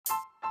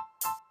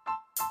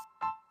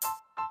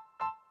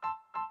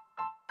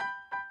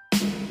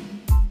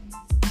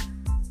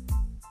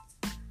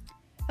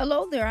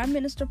Hello there, I'm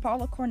Minister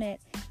Paula Cornett.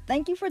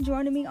 Thank you for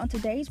joining me on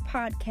today's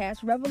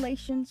podcast,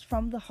 Revelations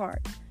from the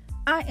Heart.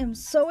 I am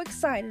so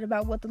excited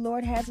about what the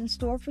Lord has in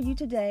store for you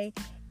today,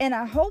 and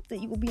I hope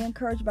that you will be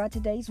encouraged by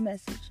today's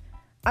message.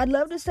 I'd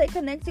love to stay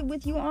connected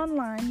with you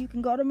online. You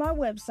can go to my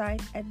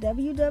website at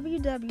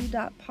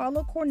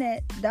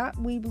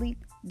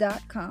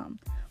www.paulacornett.weebly.com.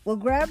 Well,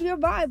 grab your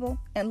Bible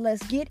and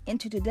let's get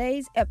into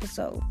today's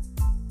episode.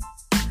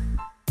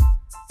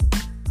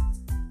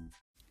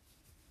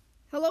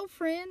 Hello,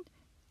 friend.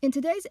 In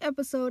today's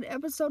episode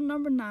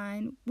number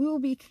 9, we will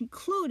be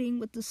concluding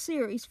with the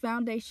series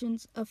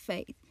Foundations of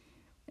Faith.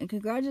 And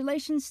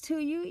congratulations to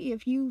you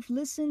if you've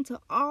listened to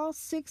all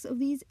 6 of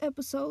these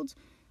episodes.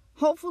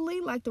 Hopefully,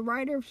 like the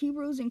writer of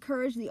Hebrews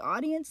encouraged the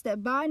audience,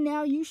 that by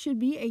now you should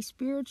be a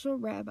spiritual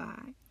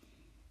rabbi.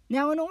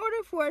 Now, in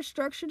order for a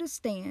structure to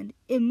stand,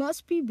 it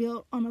must be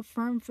built on a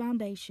firm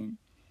foundation.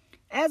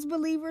 As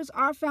believers,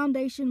 our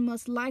foundation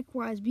must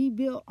likewise be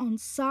built on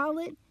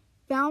solid,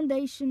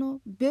 foundational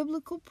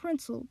biblical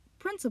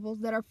principles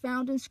that are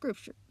found in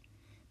Scripture.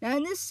 Now,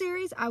 in this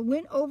series, I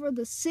went over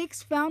the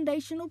 6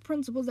 foundational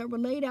principles that were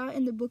laid out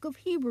in the book of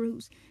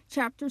Hebrews,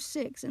 chapter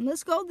 6. And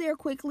let's go there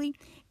quickly,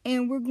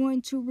 and we're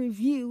going to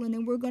review, and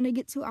then we're going to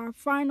get to our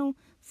final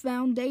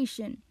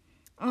foundation.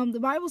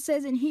 The Bible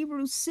says in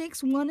Hebrews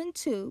 6, 1 and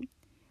 2,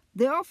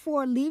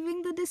 "Therefore,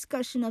 leaving the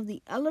discussion of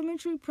the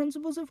elementary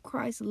principles of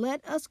Christ,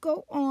 let us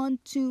go on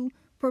to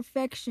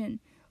perfection."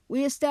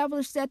 We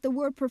established that the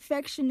word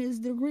perfection is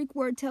the Greek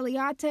word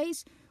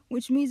teleates,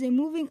 which means a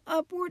moving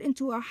upward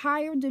into a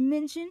higher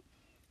dimension.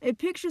 It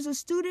pictures a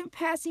student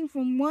passing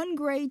from one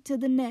grade to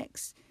the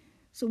next.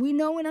 So we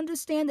know and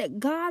understand that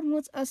God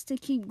wants us to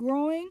keep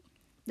growing,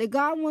 that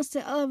God wants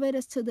to elevate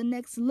us to the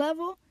next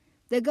level,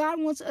 that God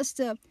wants us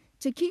to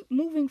keep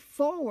moving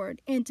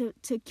forward and to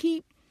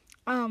keep,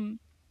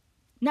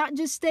 not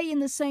just stay in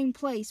the same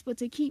place, but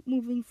to keep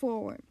moving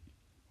forward.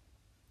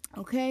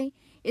 Okay?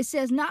 It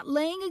says, not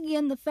laying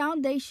again the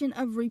foundation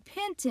of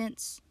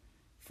repentance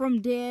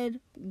from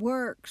dead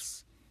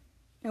works.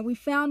 Now, we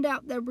found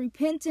out that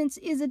repentance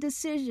is a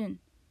decision.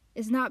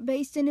 It's not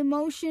based in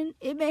emotion.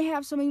 It may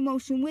have some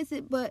emotion with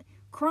it, but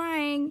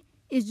crying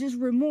is just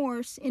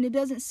remorse, and it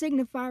doesn't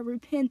signify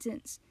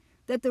repentance.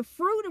 That the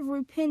fruit of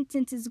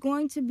repentance is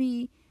going to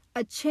be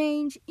a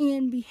change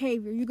in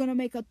behavior. You're going to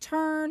make a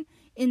turn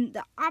in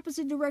the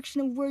opposite direction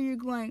of where you're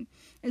going.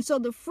 And so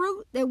the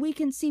fruit that we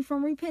can see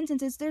from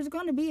repentance is there's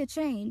going to be a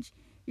change.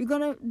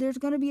 There's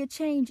going to be a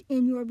change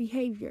in your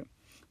behavior.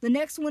 The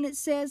next one, it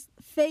says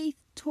faith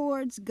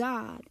towards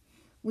God.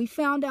 We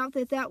found out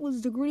that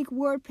was the Greek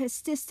word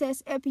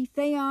pististes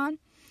epitheon,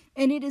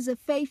 and it is a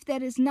faith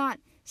that is not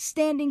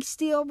standing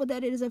still, but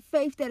that it is a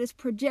faith that is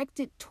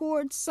projected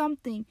towards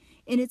something,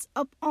 and it's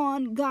up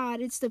on God.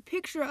 It's the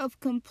picture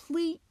of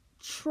complete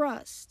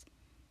trust,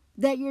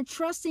 that you're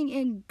trusting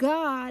in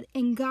God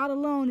and God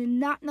alone and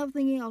not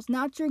nothing else,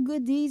 not your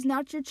good deeds,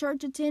 not your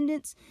church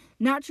attendance,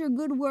 not your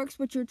good works,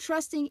 but you're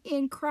trusting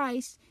in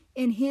Christ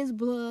and His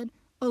blood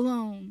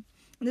alone.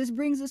 And this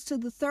brings us to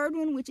the third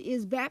one, which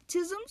is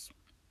baptisms.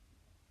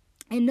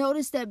 And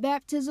notice that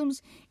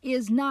baptisms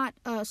is not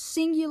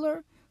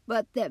singular,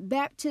 but that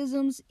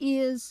baptisms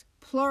is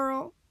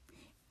plural.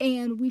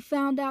 And we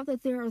found out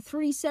that there are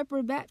 3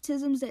 separate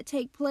baptisms that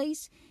take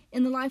place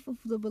in the life of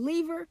the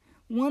believer.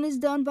 One is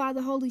done by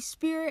the Holy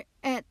Spirit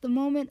at the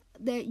moment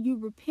that you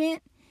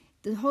repent.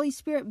 The Holy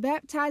Spirit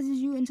baptizes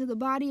you into the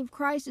body of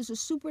Christ. It's a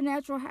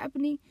supernatural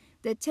happening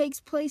that takes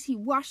place. He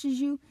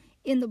washes you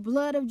in the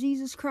blood of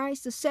Jesus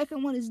Christ. The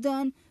second one is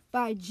done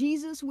by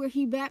Jesus, where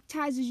He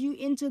baptizes you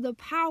into the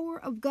power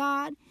of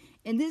God.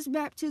 And this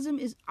baptism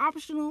is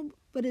optional,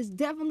 but it's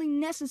definitely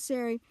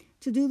necessary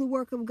to do the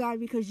work of God,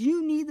 because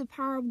you need the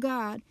power of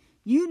God.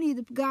 You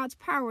need God's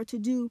power to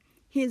do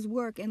His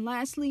work. And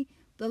lastly,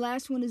 the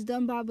last one is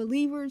done by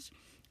believers,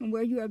 and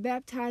where you are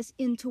baptized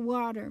into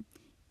water.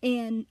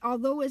 And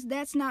although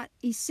that's not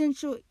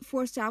essential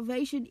for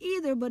salvation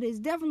either, but it's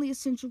definitely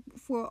essential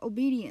for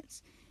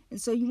obedience. And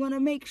so you want to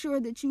make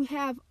sure that you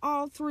have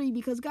all 3,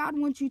 because God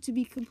wants you to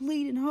be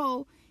complete and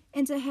whole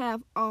and to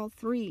have all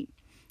 3.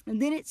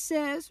 And then it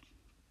says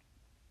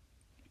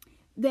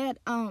that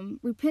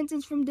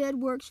repentance from dead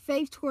works,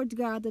 faith towards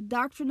God, the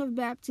doctrine of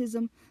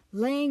baptism,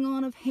 laying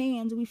on of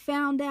hands. We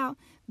found out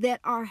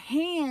that our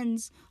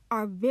hands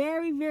are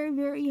very, very,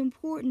 very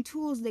important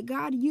tools that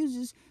God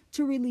uses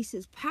to release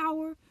His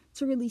power,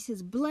 to release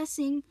His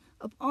blessing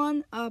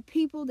upon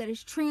people, that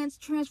is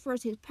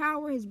transfers His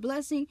power, His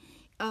blessing,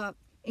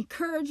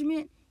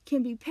 encouragement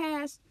can be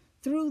passed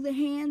through the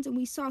hands. And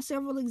we saw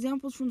several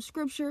examples from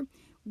Scripture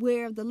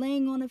where the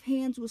laying on of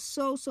hands was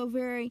so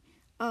very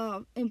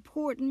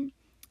important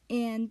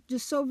and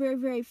just so very,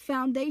 very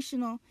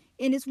foundational.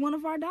 And it's one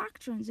of our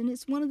doctrines, and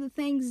it's one of the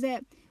things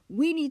that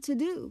we need to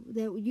do.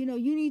 That,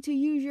 you need to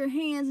use your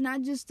hands,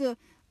 not just to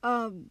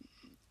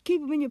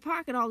keep them in your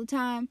pocket all the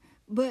time,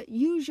 but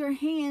use your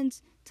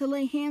hands to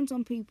lay hands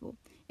on people.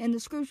 And the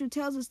Scripture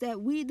tells us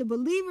that we, the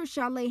believers,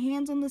 shall lay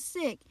hands on the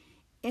sick,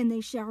 and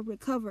they shall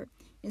recover.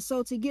 And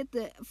so to get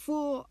the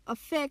full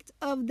effect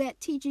of that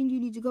teaching, you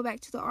need to go back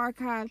to the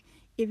archive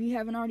if you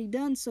haven't already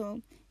done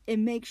so,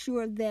 and make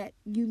sure that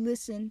you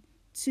listen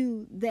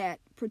to that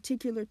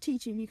particular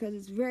teaching, because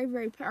it's very,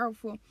 very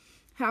powerful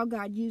how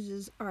God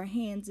uses our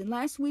hands. And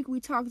last week we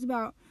talked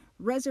about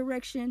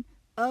resurrection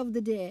of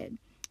the dead.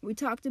 We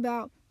talked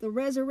about the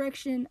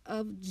resurrection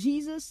of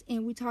Jesus,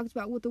 and we talked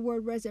about what the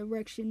word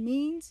resurrection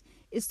means.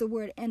 It's the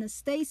word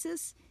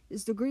anastasis.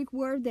 It's the Greek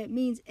word that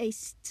means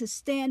to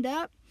stand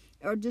up,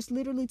 or just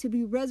literally to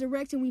be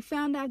resurrected. We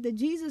found out that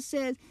Jesus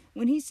says,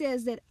 when he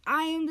says that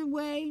I am the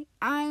way,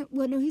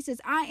 he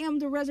says I am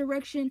the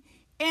resurrection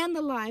and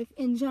the life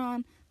in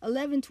John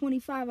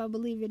 11:25, I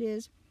believe it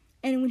is.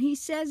 And when he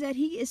says that,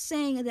 he is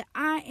saying that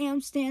I am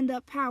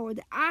stand-up power,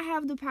 that I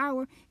have the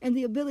power and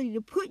the ability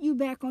to put you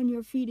back on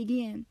your feet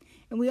again.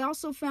 And we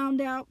also found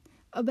out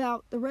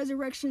about the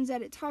resurrections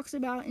that it talks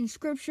about in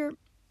Scripture,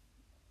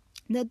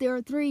 that there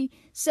are 3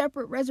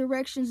 separate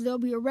resurrections. There'll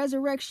be a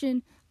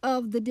resurrection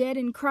of the dead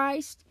in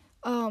Christ,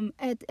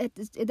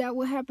 that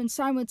will happen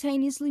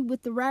simultaneously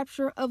with the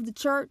rapture of the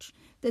church,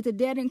 that the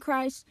dead in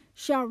Christ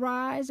shall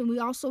rise. And we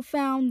also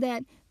found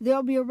that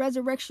there'll be a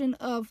resurrection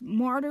of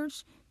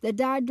martyrs that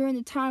died during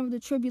the time of the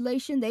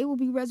tribulation. They will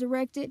be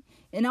resurrected.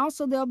 And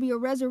also there'll be a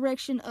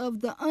resurrection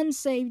of the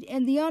unsaved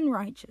and the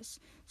unrighteous.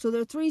 So there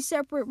are 3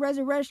 separate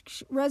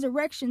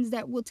resurrections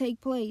that will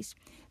take place.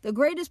 The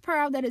greatest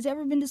power that has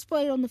ever been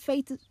displayed on the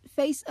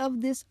face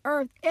of this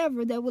earth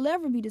that will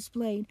ever be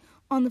displayed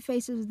on the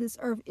face of this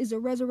earth, is the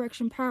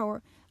resurrection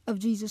power of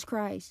Jesus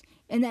Christ.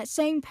 And that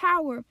same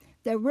power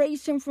that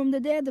raised him from the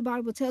dead, the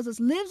Bible tells us,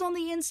 lives on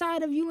the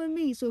inside of you and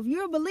me. So if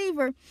you're a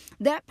believer,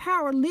 that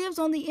power lives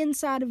on the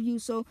inside of you.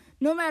 So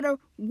no matter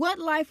what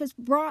life has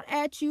brought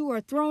at you or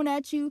thrown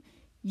at you,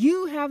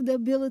 you have the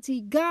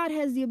ability, God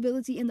has the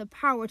ability and the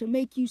power to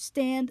make you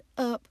stand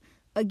up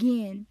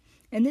again.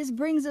 And this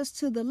brings us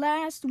to the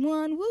last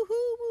one,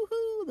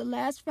 the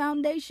last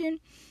foundation,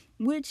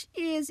 which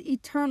is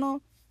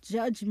eternal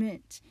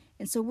judgment.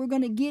 And so we're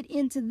going to get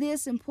into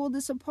this and pull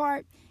this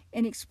apart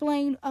and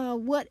explain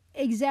what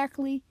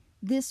exactly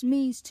this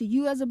means to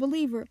you as a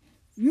believer.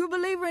 If you're a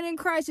believer in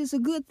Christ, it's a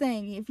good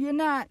thing. If you're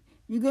not,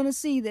 you're going to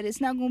see that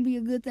it's not going to be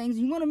a good thing. So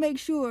you want to make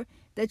sure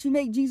that you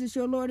make Jesus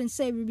your Lord and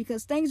Savior,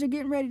 because things are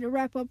getting ready to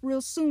wrap up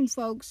real soon,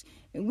 folks.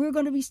 And we're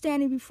going to be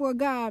standing before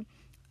God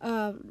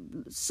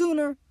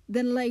sooner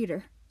than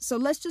later. So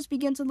let's just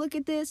begin to look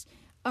at this,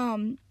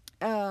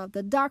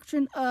 the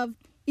doctrine of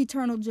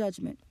eternal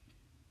judgment.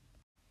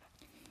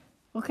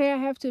 Okay, I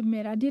have to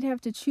admit, I did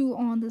have to chew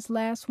on this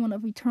last one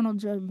of eternal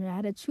judgment. I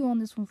had to chew on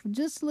this one for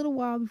just a little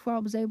while before I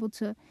was able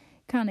to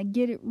kind of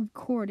get it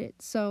recorded.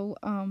 So,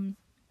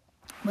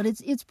 but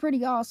it's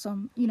pretty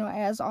awesome,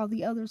 as all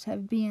the others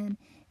have been.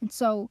 And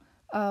so,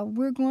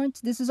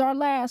 this is our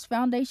last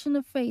foundation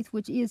of faith,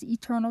 which is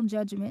eternal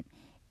judgment.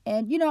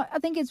 And, I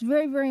think it's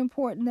very, very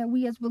important that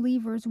we as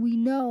believers, we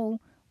know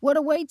what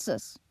awaits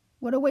us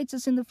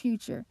in the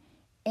future.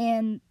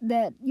 And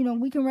that,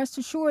 we can rest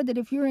assured that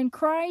if you're in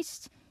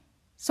Christ,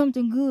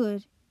 something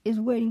good is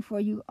waiting for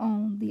you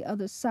on the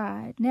other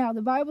side. Now,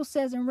 the Bible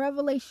says in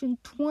Revelation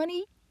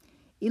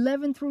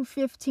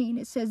 20:11-15,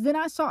 it says, Then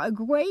I saw a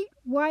great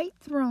white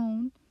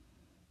throne,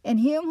 and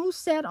him who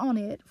sat on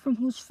it, from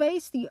whose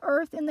face the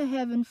earth and the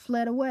heaven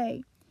fled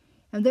away,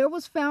 and there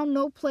was found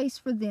no place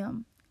for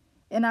them.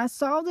 And I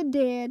saw the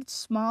dead,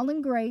 small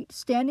and great,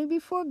 standing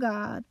before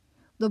God.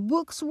 The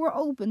books were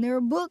open. There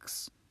are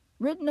books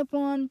written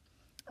upon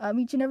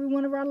each and every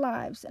one of our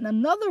lives. And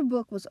another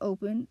book was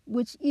opened,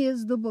 which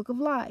is the book of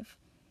life.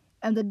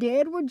 And the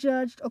dead were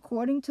judged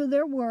according to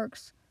their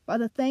works by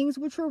the things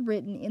which were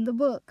written in the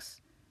books.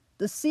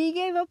 The sea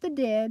gave up the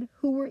dead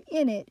who were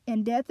in it,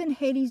 and death and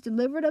Hades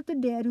delivered up the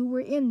dead who were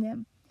in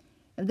them.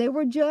 And they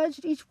were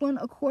judged each one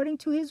according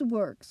to his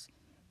works.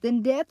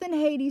 Then death and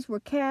Hades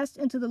were cast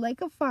into the lake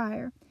of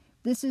fire.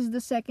 This is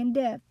the second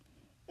death.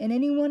 And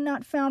anyone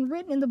not found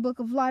written in the book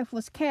of life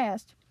was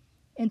cast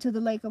into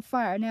the lake of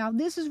fire. Now,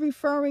 this is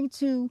referring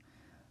to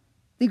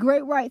the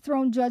great white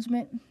throne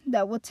judgment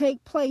that will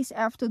take place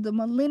after the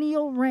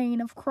millennial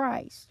reign of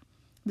Christ.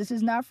 This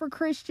is not for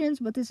Christians,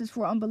 but this is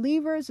for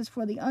unbelievers. It's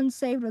for the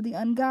unsaved or the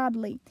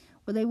ungodly,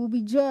 where they will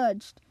be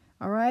judged.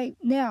 All right?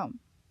 Now,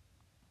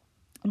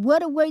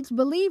 what awaits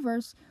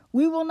believers?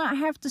 We will not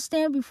have to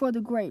stand before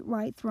the great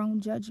white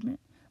throne judgment.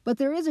 But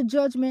there is a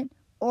judgment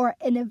or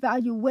an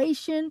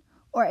evaluation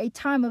or a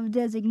time of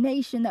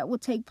designation that will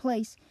take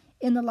place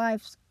in the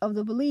lives of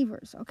the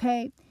believers,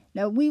 okay?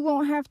 Now, we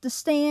won't have to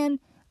stand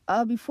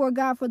before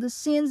God for the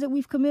sins that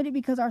we've committed,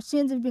 because our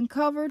sins have been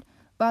covered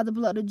by the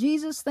blood of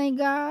Jesus, thank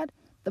God.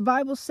 The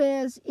Bible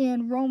says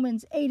in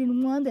Romans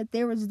 8:1 that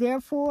there is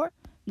therefore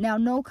now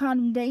no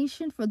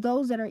condemnation for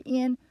those that are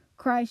in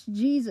Christ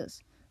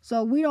Jesus.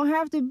 So we don't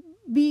have to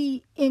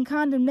be in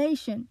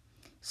condemnation.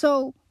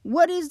 So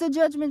what is the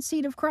judgment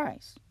seat of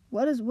Christ?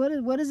 What does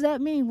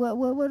that mean?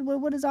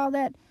 What is all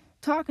that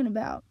talking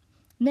about?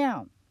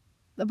 Now,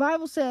 the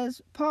Bible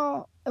says,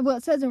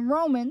 it says in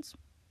Romans,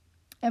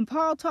 and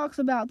Paul talks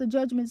about the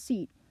judgment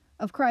seat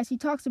of Christ, he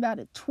talks about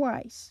it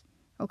twice,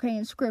 okay,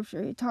 in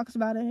Scripture. He talks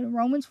about it in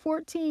Romans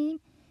 14,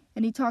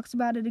 and he talks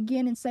about it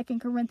again in 2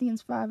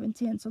 Corinthians 5 and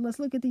 10. So let's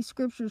look at these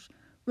scriptures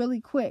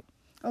really quick.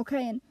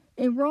 Okay, and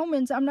in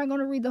Romans, I'm not going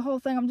to read the whole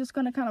thing. I'm just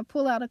going to kind of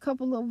pull out a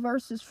couple of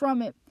verses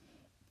from it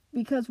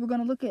because we're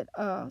going to look at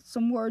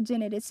some words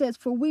in it. It says,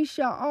 "For we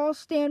shall all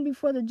stand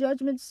before the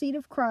judgment seat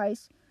of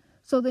Christ,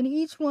 so that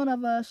each one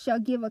of us shall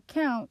give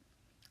account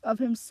of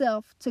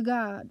himself to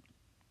God."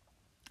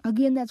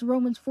 Again, that's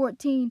Romans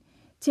 14,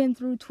 10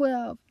 through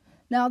 12.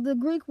 Now, the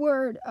Greek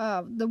word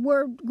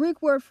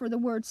for the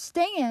word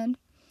stand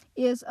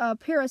is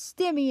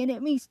peristemi, and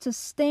it means to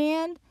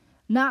stand,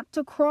 not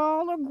to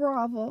crawl or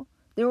grovel.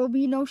 There will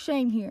be no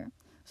shame here.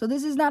 So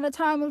this is not a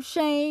time of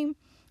shame,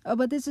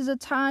 but this is a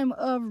time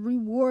of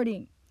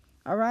rewarding.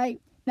 All right.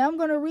 Now I'm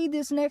going to read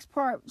this next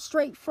part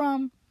straight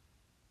from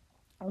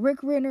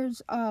Rick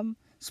Renner's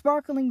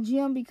Sparkling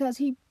Gem, because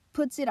he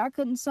puts it, I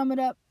couldn't sum it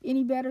up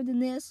any better than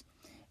this.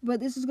 But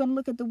this is going to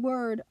look at the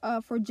word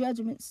for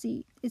judgment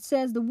seat. It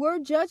says the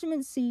word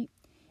judgment seat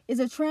is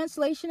a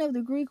translation of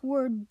the Greek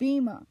word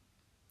bema,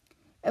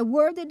 a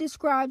word that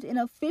describes an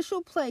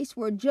official place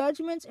where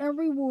judgments and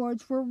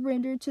rewards were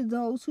rendered to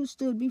those who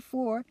stood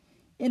before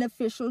an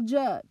official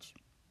judge.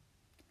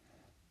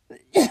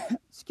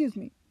 Excuse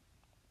me.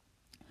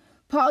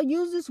 Paul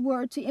used this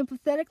word to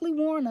empathetically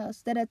warn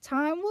us that a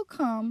time will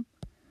come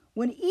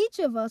when each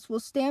of us will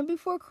stand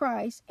before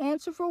Christ,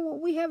 answer for what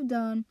we have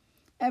done,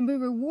 and be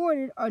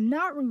rewarded or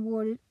not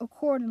rewarded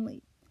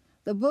accordingly.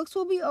 The books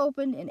will be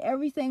opened and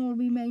everything will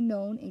be made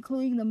known,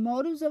 including the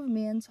motives of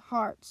men's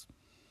hearts.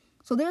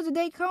 So there's a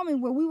day coming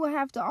where we will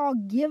have to all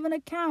give an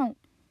account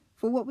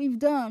for what we've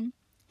done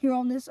here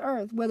on this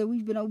earth, whether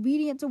we've been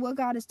obedient to what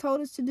God has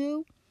told us to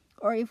do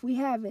or if we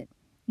haven't.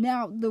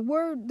 Now,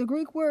 the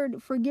Greek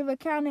word for give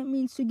account, it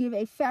means to give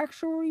a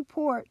factual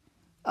report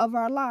of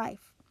our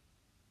life.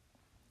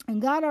 And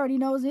God already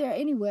knows there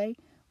anyway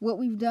what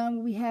we've done,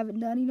 what we haven't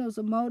done. He knows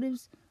the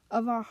motives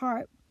of our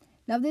heart.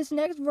 Now, this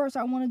next verse,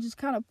 I want to just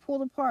kind of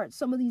pull apart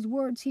some of these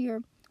words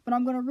here, but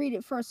I'm going to read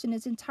it first in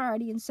its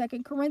entirety. In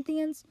 2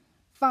 Corinthians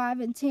 5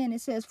 and 10, it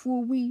says,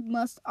 "For we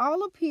must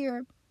all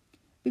appear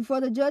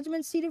before the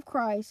judgment seat of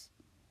Christ,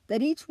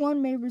 that each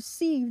one may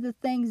receive the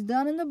things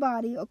done in the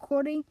body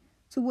according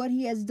to what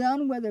he has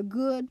done, whether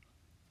good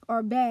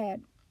or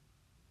bad."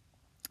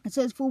 It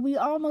says, "For we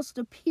all must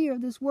appear."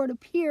 This word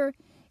appear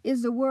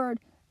is the word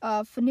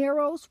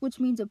phaneros, which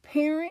means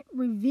apparent,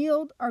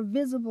 revealed, or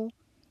visible.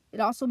 It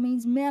also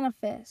means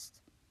manifest.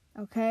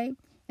 Okay?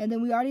 And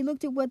then we already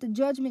looked at what the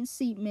judgment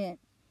seat meant.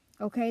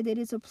 Okay? That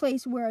it's a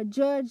place where a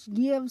judge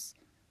gives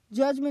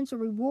judgments or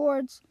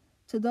rewards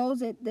to those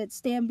that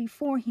stand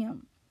before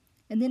him.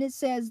 And then it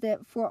says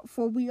that for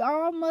we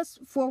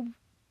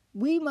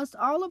must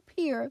all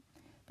appear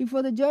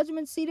before the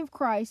judgment seat of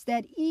Christ,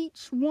 that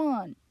each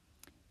one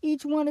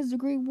is the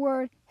Greek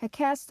word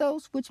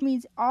hekastos, which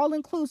means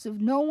all-inclusive,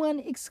 no one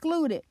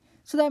excluded.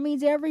 So that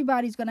means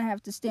everybody's going to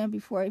have to stand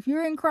before. If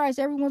you're in Christ,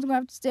 everyone's going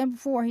to have to stand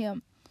before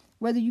him.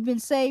 Whether you've been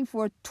saved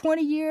for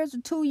 20 years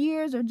or 2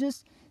 years or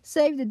just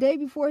saved the day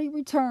before he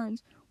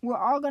returns, we're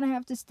all going to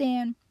have to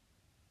stand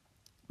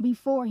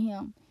before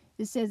him.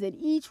 It says that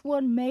each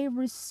one may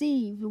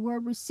receive. The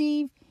word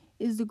receive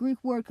is the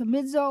Greek word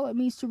komizo. It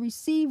means to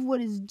receive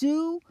what is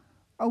due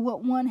or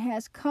what one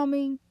has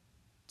coming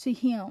to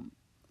him.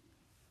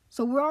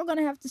 So we're all going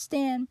to have to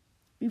stand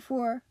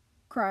before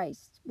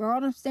Christ. We're all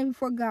going to stand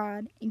before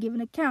God and give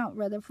an account,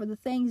 rather, for the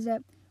things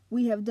that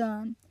we have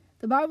done.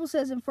 The Bible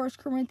says in 1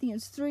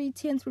 Corinthians 3,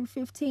 10 through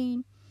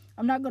 15,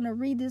 I'm not going to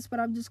read this, but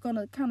I'm just going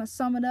to kind of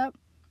sum it up.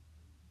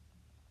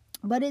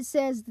 But it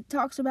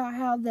talks about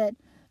how that,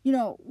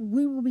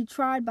 we will be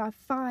tried by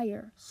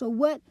fire. So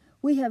what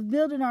we have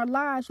built in our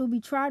lives will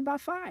be tried by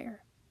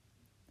fire.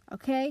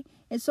 Okay?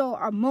 And so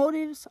our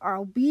motives, our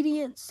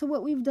obedience to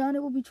what we've done,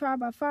 it will be tried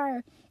by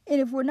fire. And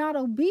if we're not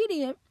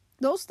obedient,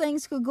 those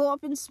things could go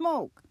up in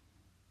smoke.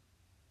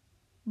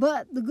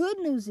 But the good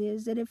news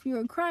is that if you're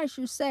in Christ,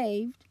 you're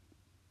saved.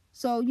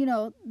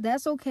 So,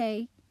 that's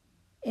okay.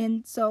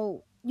 And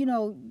so,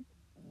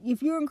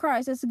 if you're in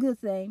Christ, that's a good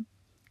thing.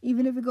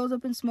 Even if it goes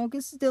up in smoke,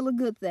 it's still a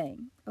good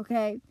thing.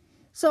 Okay?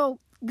 So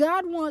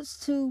God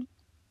wants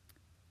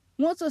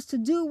us to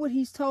do what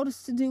he's told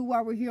us to do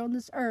while we're here on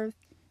this earth,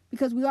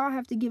 because we all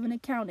have to give an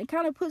account. It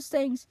kind of puts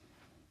things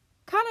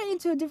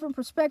into a different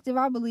perspective,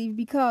 I believe,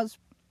 because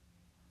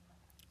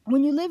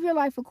when you live your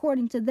life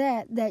according to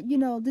that,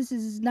 this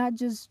is not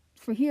just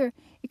for here,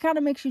 it kind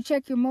of makes you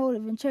check your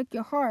motive and check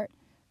your heart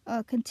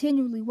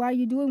continually while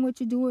you're doing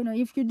what you're doing, or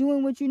if you're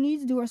doing what you need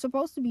to do or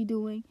supposed to be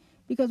doing,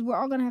 because we're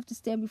all going to have to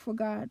stand before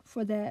God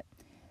for that.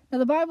 Now,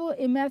 the Bible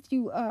in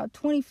Matthew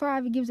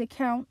 25, it gives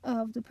account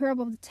of the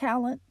parable of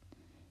the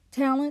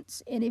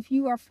talents. And if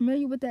you are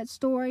familiar with that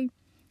story,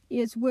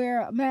 it's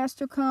where a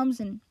master comes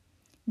and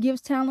gives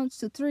talents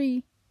to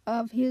three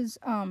of his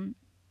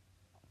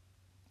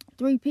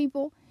 3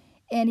 people,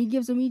 and he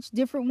gives them each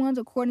different ones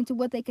according to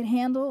what they can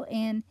handle.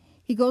 And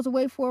he goes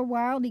away for a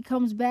while, and he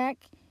comes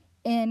back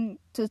and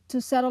to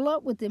settle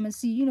up with them and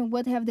see,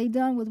 what have they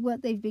done with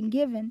what they've been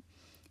given.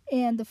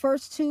 And the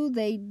first two,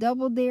 they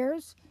doubled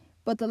theirs.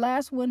 But the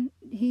last one,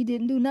 he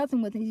didn't do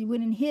nothing with it. He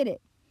went and hid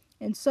it.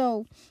 And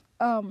so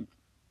the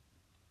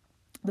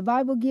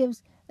Bible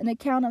gives an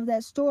account of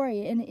that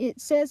story. And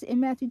it says in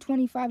Matthew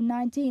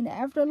 25:19,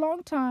 after a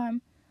long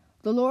time,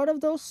 the Lord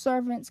of those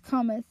servants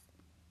cometh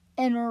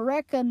and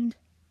reckoned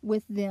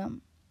with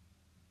them.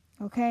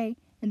 Okay?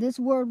 And this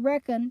word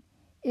reckon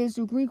is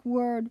the Greek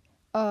word,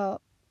 this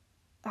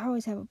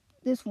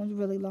one's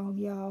really long,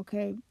 y'all,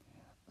 okay?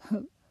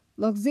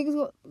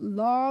 Logozinomai.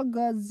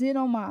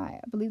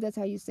 I believe that's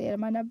how you say it.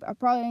 I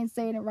probably ain't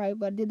saying it right,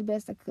 but I did the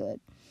best I could.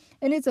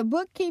 And it's a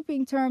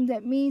bookkeeping term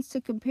that means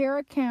to compare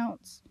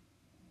accounts.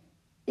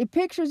 It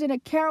pictures an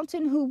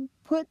accountant who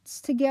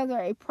puts together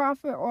a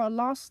profit or a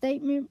loss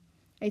statement,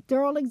 a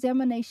thorough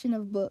examination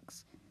of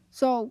books.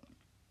 So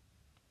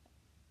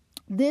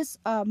this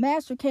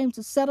master came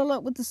to settle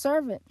up with the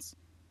servants,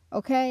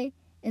 okay?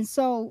 And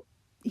so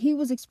he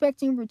was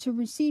expecting to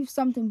receive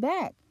something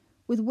back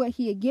with what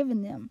he had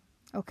given them,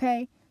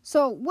 okay?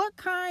 So what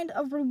kind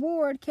of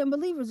reward can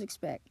believers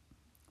expect?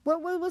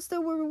 What's the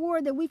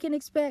reward that we can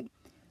expect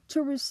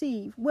to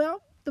receive?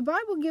 Well, the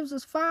Bible gives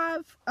us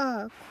 5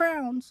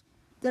 crowns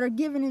that are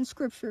given in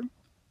Scripture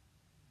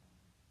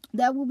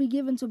that will be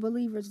given to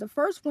believers. The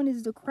first one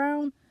is the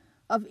crown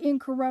of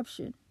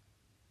incorruption.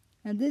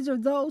 And these are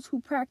those who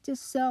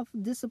practice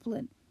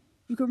self-discipline.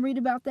 You can read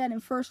about that in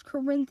 1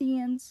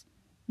 Corinthians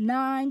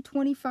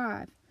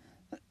 9:25.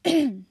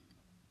 The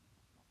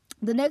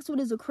next one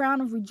is a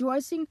crown of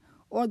rejoicing,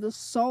 or the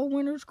soul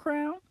winner's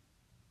crown.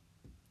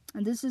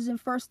 And this is in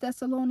 1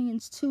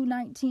 Thessalonians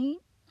 2:19.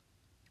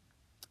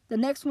 The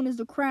next one is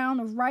the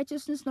crown of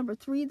righteousness. Number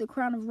 3, the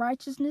crown of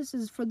righteousness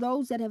is for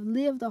those that have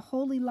lived a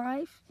holy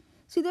life.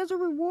 See, there's a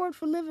reward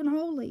for living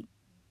holy.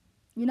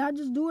 You're not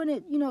just doing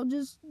it,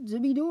 just to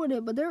be doing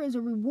it, but there is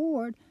a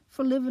reward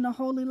for living a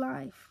holy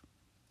life.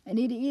 And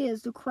it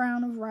is the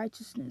crown of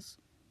righteousness.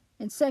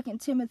 And 2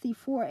 Timothy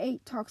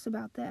 4:8 talks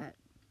about that.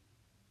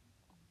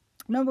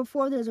 Number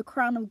 4, there's a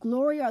crown of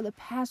glory, or the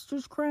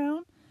pastor's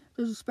crown.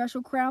 There's a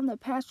special crown that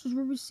pastors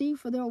will receive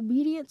for their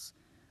obedience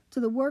to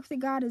the work that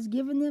God has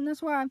given them.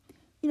 That's why,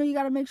 you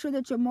got to make sure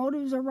that your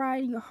motives are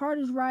right and your heart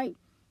is right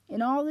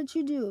in all that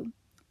you do.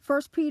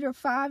 1 Peter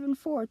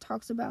 5:4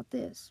 talks about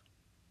this.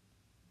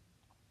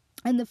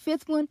 And the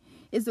 5th one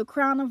is the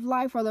crown of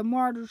life, or the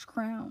martyr's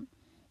crown.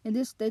 And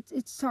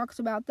it talks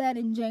about that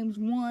in James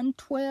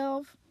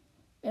 1:12,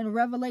 and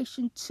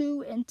Revelation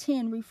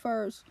 2:10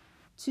 refers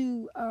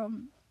to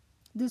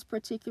this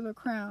particular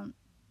crown.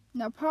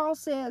 Now, Paul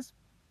says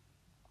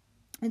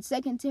in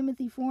 2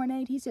 Timothy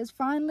 4:8, he says,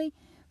 finally,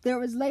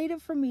 there is laid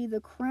up for me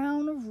the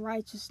crown of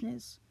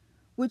righteousness,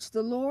 which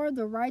the Lord,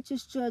 the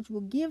righteous judge,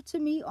 will give to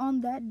me on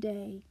that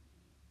day.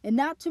 And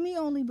not to me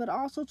only, but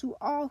also to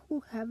all who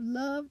have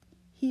loved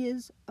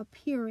his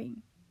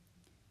appearing.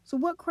 So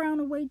what crown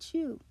awaits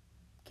you?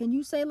 Can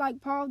you say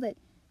like Paul that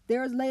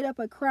there is laid up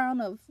a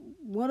crown of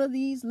one of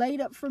these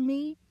laid up for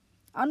me?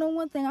 I know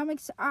one thing. I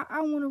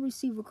want to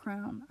receive a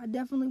crown. I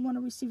definitely want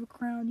to receive a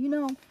crown.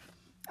 When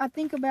I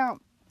think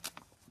about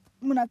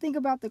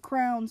the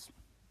crowns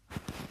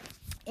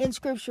in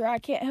Scripture, I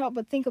can't help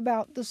but think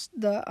about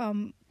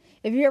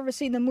if you ever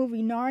seen the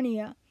movie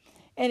Narnia,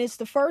 and it's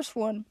the first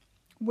one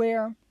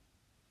where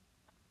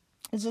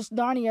it's just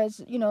Narnia.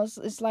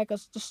 It's like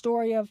the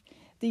story of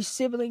these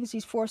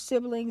 4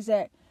 siblings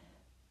that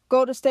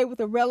go to stay with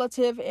a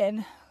relative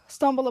and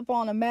stumble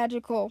upon a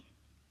magical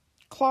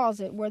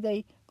closet where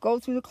they go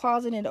through the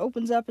closet and it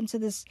opens up into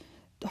this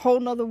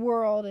whole nother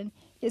world, and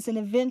it's an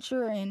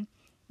adventure. And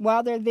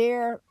while they're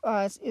there,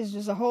 it's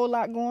just a whole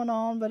lot going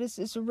on, but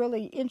it's a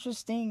really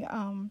interesting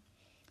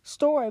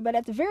story. But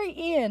at the very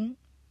end,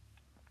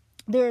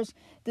 there's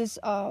this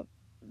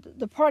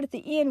the part at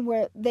the end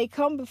where they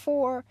come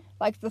before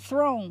like the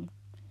throne,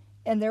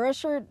 and they're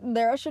ushered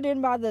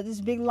in by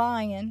this big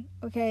lion.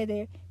 Okay,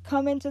 they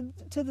come into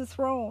the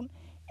throne,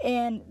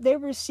 and they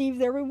receive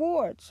their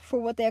rewards for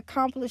what they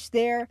accomplished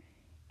there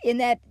in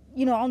that,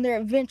 on their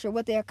adventure,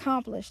 what they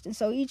accomplished. And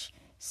so each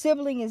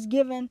sibling is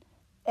given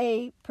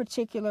a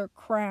particular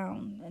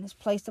crown, and it's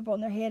placed upon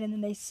their head, and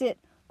then they sit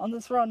on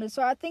the throne. And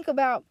so I think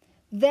about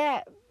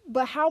that,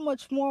 but how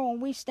much more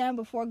when we stand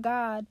before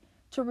God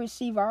to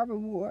receive our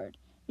reward.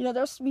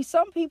 There's be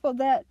some people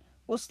that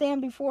will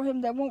stand before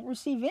him that won't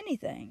receive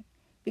anything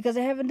because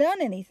they haven't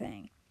done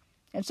anything.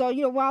 And so,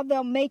 while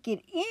they'll make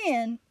it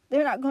in,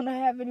 they're not going to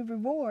have any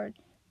rewards.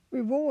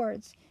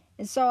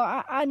 And so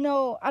I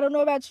know, I don't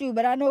know about you,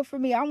 but I know for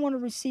me, I want to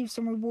receive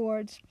some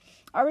rewards.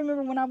 I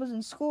remember when I was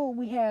in school,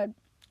 we had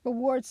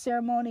award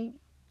ceremony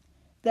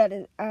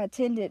that I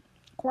attended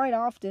quite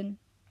often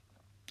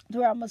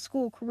throughout my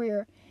school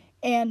career.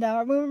 And I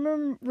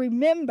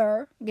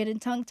remember getting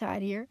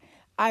tongue-tied here.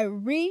 I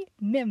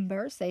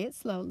remember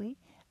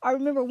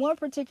one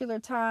particular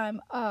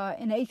time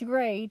in 8th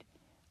grade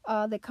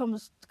that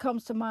comes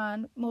to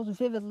mind most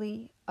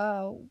vividly,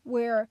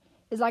 where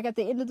it's like at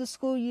the end of the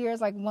school year,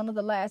 it's like one of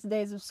the last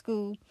days of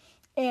school,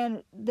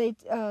 and they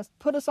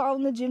put us all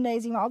in the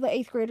gymnasium, all the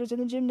 8th graders in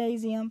the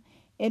gymnasium,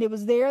 And it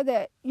was there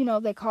that,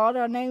 they called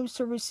our names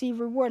to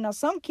receive reward. Now,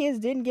 some kids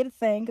didn't get a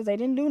thing because they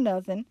didn't do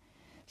nothing.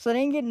 So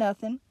they didn't get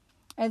nothing.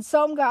 And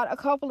some got a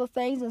couple of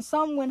things, and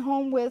some went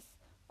home with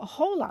a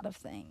whole lot of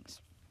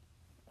things.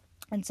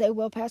 And say,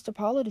 well, Pastor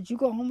Paula, did you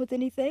go home with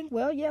anything?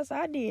 Well, yes,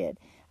 I did.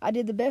 I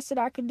did the best that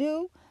I could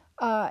do.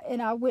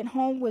 And I went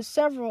home with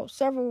several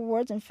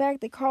rewards. In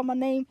fact, they called my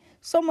name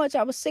so much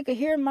I was sick of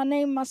hearing my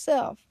name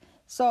myself.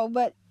 So,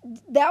 but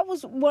that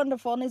was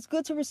wonderful. And it's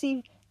good to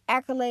receive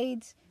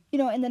accolades,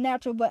 in the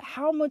natural. But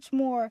how much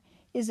more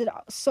is it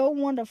so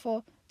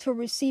wonderful to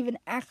receive an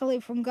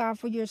accolade from God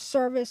for your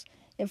service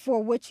and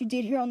for what you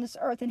did here on this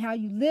earth and how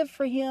you lived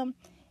for Him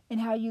and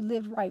how you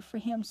lived right for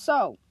Him.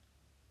 So,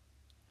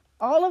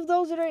 all of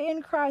those that are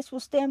in Christ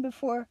will stand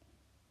before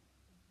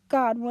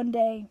God one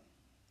day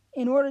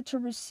in order to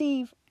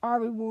receive our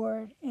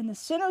reward. And the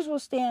sinners will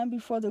stand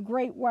before the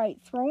great white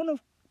throne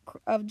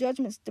of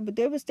judgment. But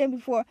they will stand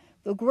before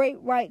the great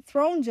white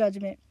throne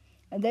judgment.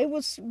 And they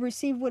will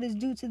receive what is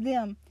due to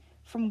them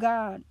from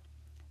God.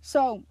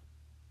 So,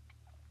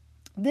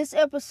 this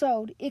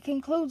episode, it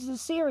concludes the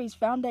series,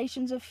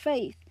 Foundations of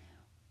Faith.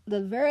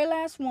 The very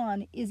last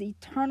one is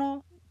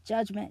eternal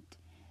judgment.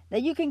 Now,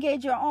 you can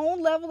gauge your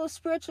own level of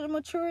spiritual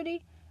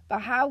maturity by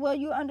how well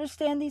you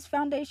understand these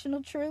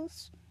foundational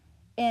truths.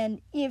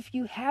 And if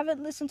you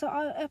haven't listened to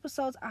all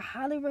episodes, I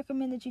highly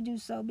recommend that you do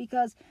so.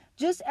 Because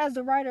just as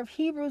the writer of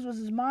Hebrews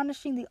was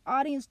admonishing the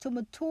audience to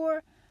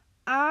mature,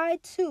 I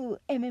too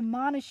am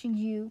admonishing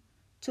you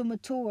to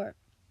mature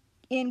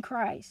in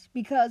Christ.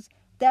 Because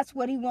that's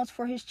what He wants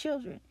for His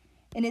children.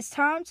 And it's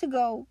time to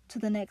go to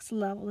the next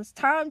level. It's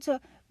time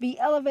to be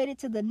elevated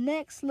to the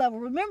next level.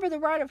 Remember, the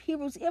writer of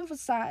Hebrews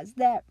emphasized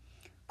that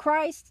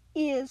Christ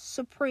is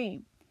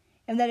supreme.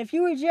 And that if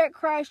you reject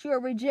Christ, you are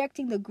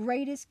rejecting the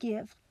greatest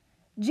gift.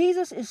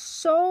 Jesus is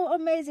so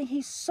amazing.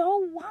 He's so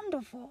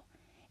wonderful.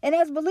 And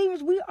as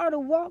believers, we are to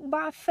walk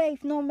by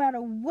faith no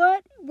matter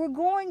what we're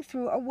going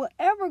through or will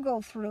ever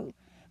go through.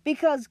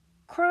 Because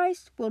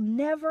Christ will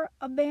never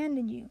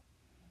abandon you.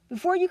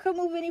 Before you can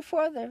move any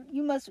further,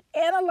 you must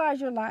analyze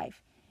your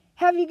life.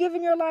 Have you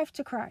given your life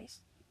to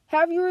Christ?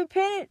 Have you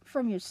repented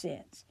from your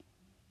sins?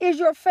 Is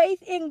your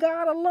faith in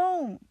God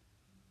alone?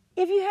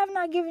 If you have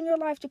not given your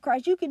life to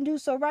Christ, you can do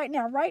so right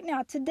now,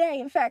 today.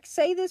 In fact,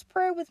 say this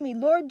prayer with me.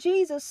 Lord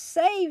Jesus,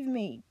 save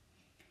me.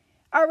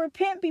 I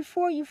repent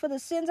before you for the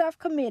sins I've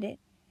committed,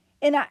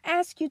 and I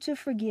ask you to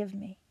forgive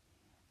me.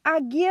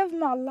 I give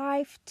my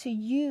life to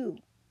you.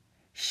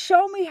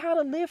 Show me how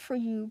to live for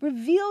you.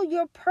 Reveal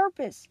your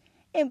purpose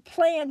and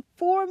plan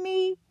for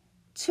me,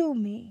 to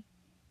me.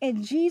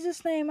 In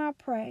Jesus' name I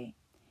pray.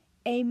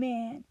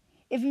 Amen.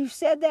 If you've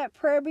said that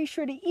prayer, be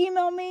sure to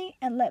email me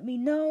and let me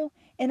know.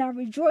 And I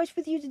rejoice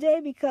with you today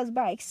because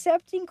by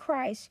accepting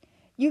Christ,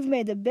 you've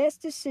made the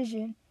best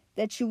decision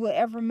that you will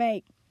ever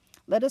make.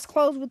 Let us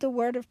close with a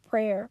word of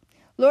prayer.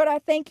 Lord, I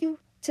thank you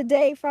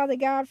today, Father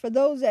God, for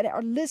those that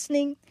are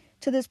listening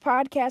to this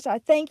podcast. I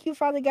thank you,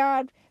 Father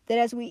God, that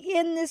as we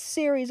end this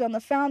series on the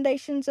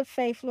foundations of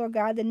faith, Lord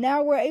God, that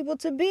now we're able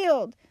to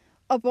build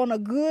upon a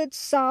good,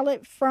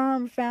 solid,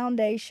 firm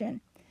foundation.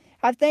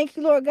 I thank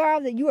you, Lord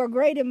God, that you are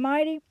great and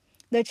mighty,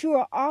 that you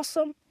are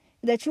awesome,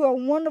 that you are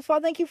wonderful. I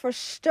thank you for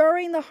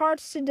stirring the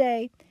hearts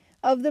today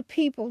of the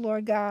people,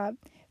 Lord God,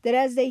 that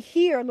as they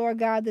hear, Lord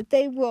God, that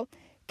they will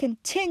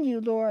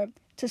continue, Lord,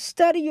 to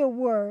study your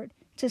word,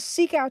 to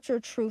seek out your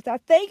truth. I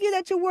thank you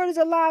that your word is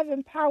alive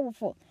and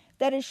powerful,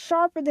 that is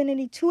sharper than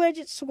any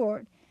two-edged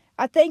sword.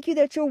 I thank you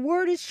that your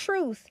word is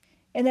truth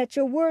and that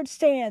your word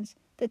stands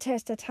the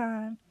test of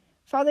time.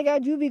 Father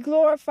God, you be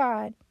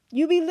glorified.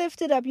 You be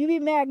lifted up. You be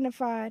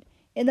magnified.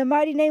 In the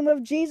mighty name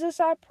of Jesus,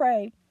 I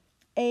pray.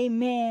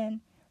 Amen.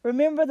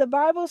 Remember, the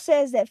Bible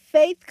says that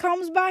faith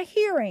comes by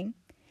hearing,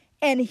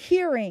 and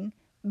hearing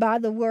by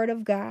the word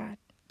of God.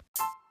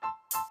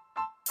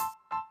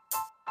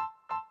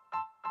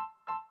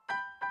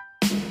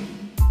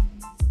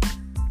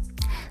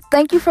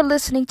 Thank you for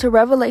listening to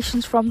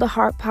Revelations from the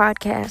Heart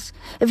podcast.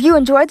 If you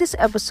enjoyed this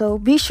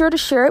episode, be sure to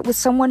share it with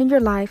someone in your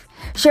life.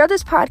 Share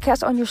this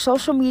podcast on your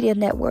social media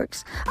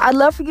networks. I'd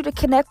love for you to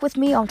connect with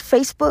me on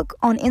Facebook,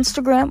 on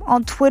Instagram,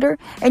 on Twitter,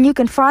 and you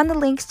can find the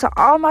links to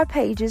all my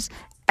pages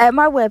at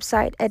my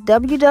website at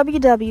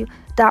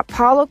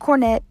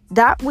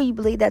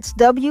www.paulacornett.weebly. That's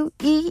WEEBLY.com.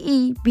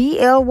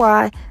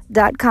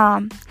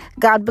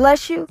 God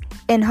bless you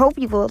and hope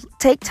you will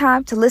take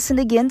time to listen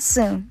again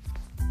soon.